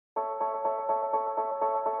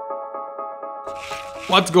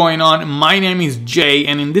What's going on? My name is Jay,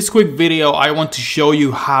 and in this quick video I want to show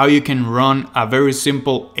you how you can run a very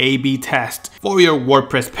simple A/B test for your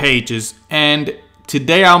WordPress pages. And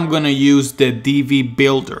today I'm gonna use the Divi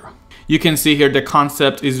Builder. You can see here the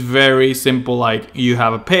concept is very simple, like you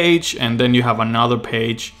have a page and then you have another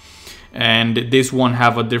page, and this one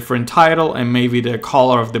have a different title and maybe the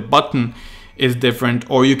color of the button is different,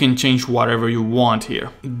 or you can change whatever you want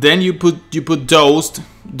here. Then you put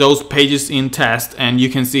those pages in test, and you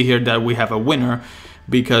can see here that we have a winner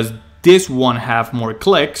because this one have more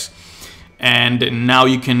clicks, and now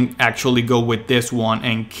you can actually go with this one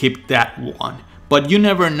and keep that one. But you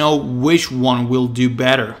never know which one will do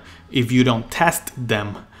better if you don't test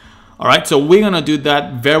them. All right, so we're gonna do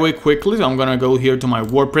that very quickly. So I'm gonna go here to my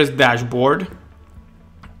WordPress dashboard.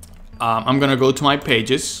 I'm gonna go to my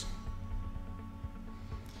pages.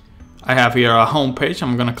 I have here a home page.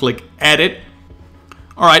 I'm gonna click edit.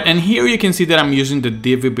 All right, and here you can see that I'm using the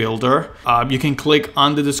Divi Builder. You can click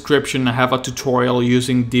on the description. I have a tutorial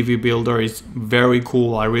using Divi Builder. It's very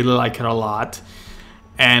cool. I really like it a lot.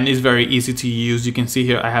 And it's very easy to use. You can see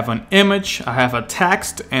here I have an image, I have a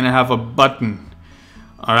text, and I have a button.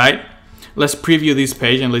 All right, let's preview this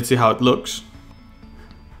page and let's see how it looks.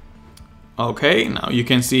 Okay, now you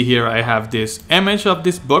can see here I have this image of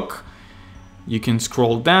this book. You can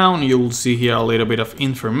scroll down, you will see here a little bit of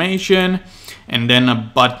information and then a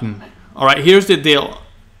button. All right, here's the deal.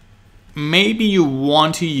 Maybe you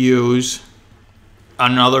want to use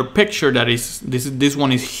another picture that is, this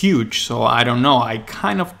one is huge. So I don't know, I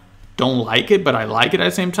kind of don't like it, but I like it at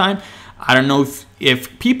the same time. I don't know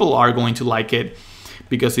if people are going to like it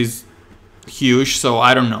because it's huge, so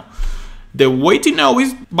I don't know. The way to know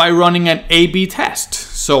is by running an A/B test.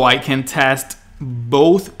 So I can test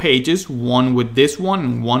both pages, one with this one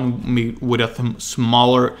and one with a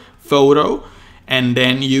smaller photo, and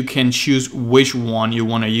then you can choose which one you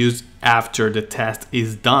want to use after the test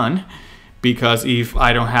is done. Because if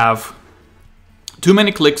I don't have too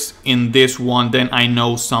many clicks in this one, then I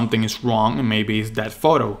know something is wrong and maybe it's that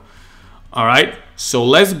photo. All right, so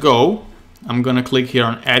let's go. I'm gonna click here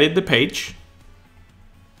on edit the page.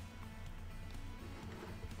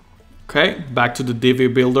 Okay, back to the Divi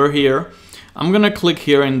Builder here. I'm gonna click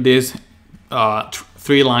here in this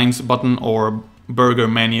 3 lines button or burger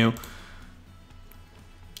menu,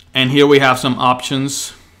 and here we have some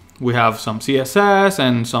options. We have some CSS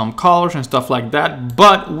and some colors and stuff like that,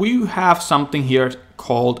 but we have something here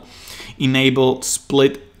called enable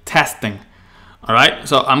split testing. All right,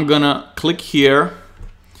 so I'm gonna click here,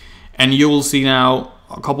 and you will see now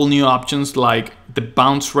a couple new options like the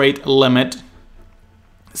bounce rate limit,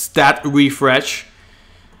 stat refresh,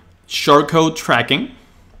 Shortcode Tracking,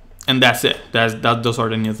 and that's it. Those are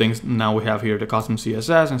the new things. Now we have here the custom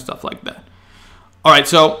CSS and stuff like that. All right,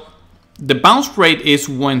 so the bounce rate is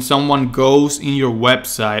when someone goes in your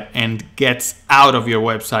website and gets out of your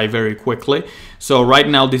website very quickly. So right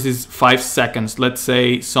now this is 5 seconds. Let's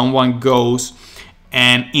say someone goes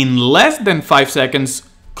and in less than 5 seconds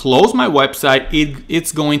close my website,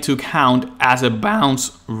 it's going to count as a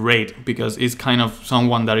bounce rate because it's kind of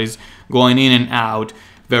someone that is going in and out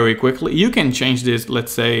very quickly. You can change this.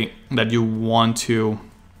 Let's say that you want to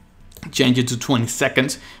change it to 20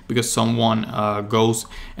 seconds because someone goes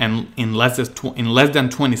and in less than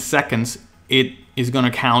 20 seconds it is going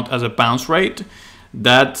to count as a bounce rate.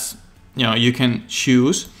 That's, you know, you can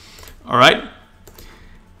choose. All right,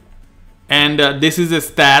 and this is the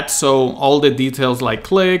stat, so all the details like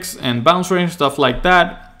clicks and bounce rate and stuff like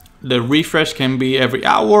that. The refresh can be every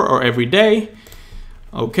hour or every day.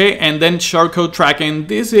 Okay, and then Charcot Tracking.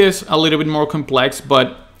 This is a little bit more complex,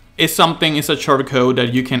 but it's a shortcode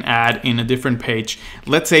that you can add in a different page.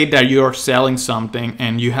 Let's say that you're selling something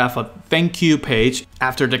and you have a thank you page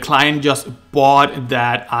after the client just bought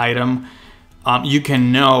that item. You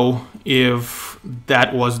can know if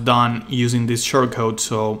that was done using this shortcode.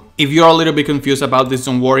 So if you're a little bit confused about this,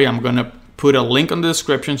 don't worry. I'm gonna put a link on the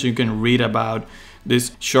description so you can read about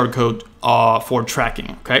this shortcode for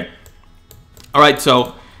tracking. Okay. All right,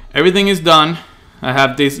 so everything is done. I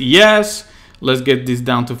have this yes. Let's get this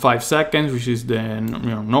down to 5 seconds, which is the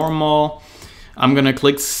normal. I'm gonna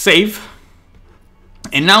click save,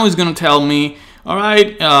 and now it's gonna tell me, all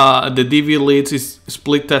right, the Divi Leads is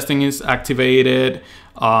split testing is activated.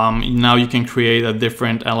 Now you can create a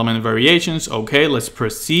different element variations. Okay, let's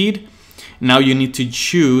proceed. Now you need to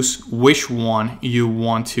choose which one you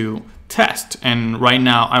want to test, and right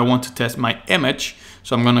now I want to test my image,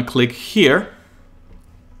 so I'm gonna click here.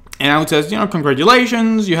 And now it says, you know,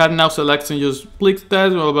 congratulations, you have now selected your split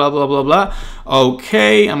test, blah, blah, blah, blah, blah.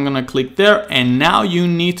 Okay, I'm gonna click there. And now you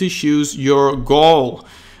need to choose your goal.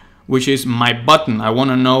 which is my button. I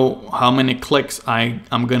want to know how many clicks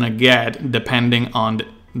I'm gonna get depending on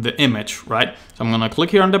the image, right? So I'm gonna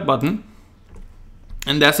click here on the button,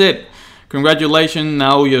 and that's it. Congratulations,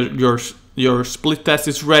 now your split test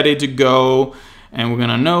is ready to go, and we're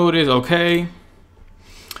gonna notice, okay.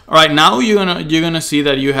 All right, now you're gonna see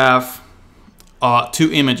that you have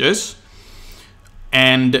 2 images,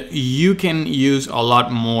 and you can use a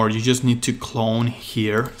lot more. You just need to clone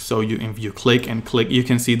here. So if you click and click, you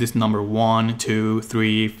can see this number 1, 2,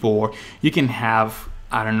 3, 4. You can have,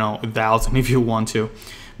 I don't know, 1,000 if you want to.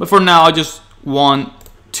 But for now, I just want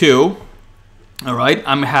 2. All right,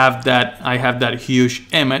 I have that huge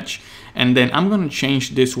image, and then I'm gonna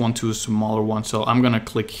change this one to a smaller one. So I'm gonna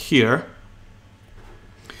click here.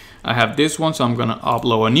 I have this one, so I'm gonna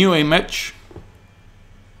upload a new image.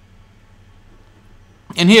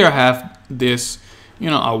 And here I have this,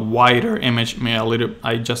 a wider image.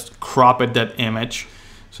 I just cropped that image.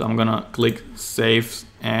 So I'm gonna click save,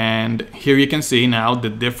 and here you can see now the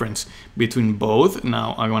difference between both.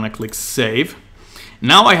 Now I'm gonna click save.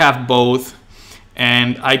 Now I have both,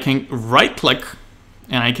 and I can right click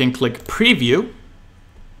and I can click preview.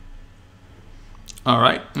 All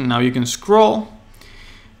right, now you can scroll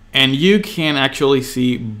and you can actually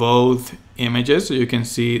see both images. So you can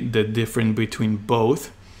see the difference between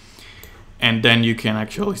both, and then you can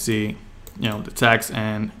actually see the text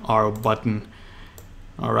and arrow button.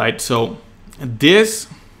 All right, so these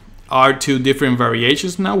are 2 different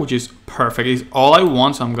variations now, which is perfect. It's all I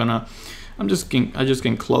want. So I just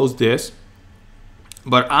can close this,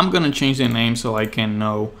 but I'm gonna change the name so I can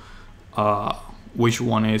know which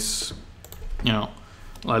one is,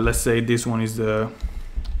 like let's say this one is the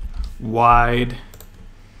wide,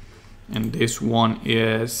 and this one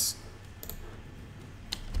is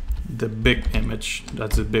the big image.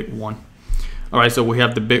 That's the big one. All right, so we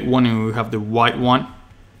have the big one and we have the wide one.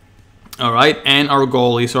 All right, and our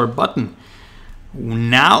goal is our button.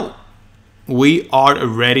 Now we are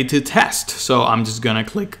ready to test. So I'm just gonna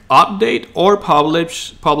click update or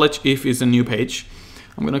publish if it's a new page.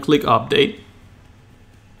 I'm gonna click update.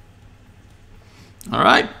 All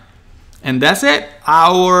right, and that's it.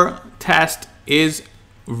 Our test is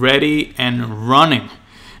ready and running.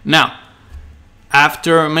 Now,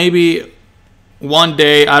 after maybe one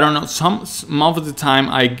day, I don't know, most of the time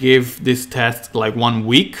I give this test like 1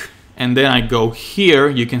 week, and then I go here.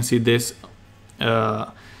 You can see this.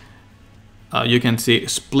 You can see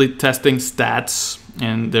split testing stats,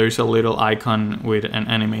 and there is a little icon with an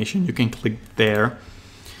animation. You can click there,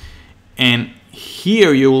 and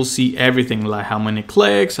here you will see everything, like how many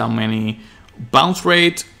clicks, how many bounce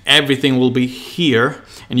rates. Everything will be here,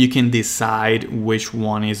 and you can decide which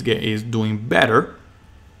one is doing better.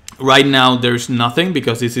 Right now there's nothing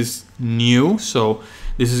because this is new, so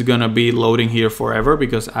this is gonna be loading here forever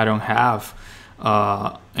because I don't have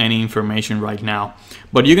any information right now.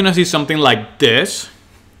 But you're gonna see something like this,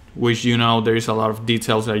 which there is a lot of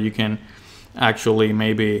details that you can actually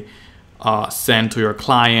maybe send to your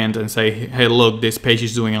client and say, hey, look, this page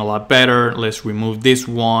is doing a lot better, let's remove this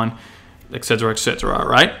one, etc., etc.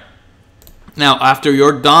 Right? Now, after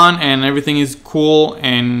you're done and everything is cool,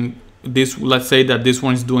 and let's say that this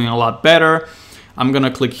one is doing a lot better, I'm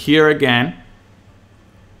gonna click here again,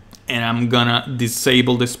 and I'm gonna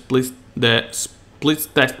disable the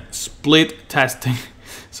split testing,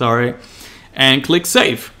 sorry, and click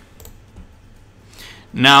save.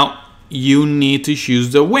 Now you need to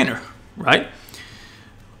choose the winner, right?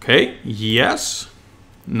 Okay, yes.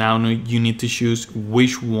 Now you need to choose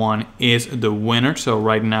which one is the winner. So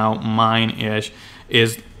right now mine is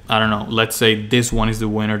I don't know, let's say this one is the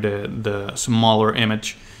winner, the smaller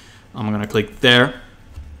image. I'm gonna click there,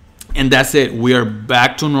 and that's it. We are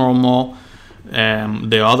back to normal.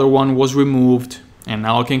 The other one was removed, and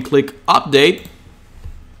now I can click update,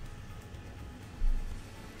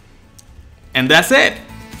 and that's it.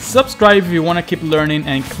 Subscribe if you want to keep learning,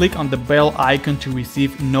 and click on the bell icon to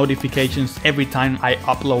receive notifications every time I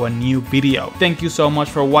upload a new video. Thank you so much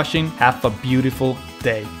for watching. Have a beautiful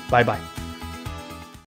day. Bye bye.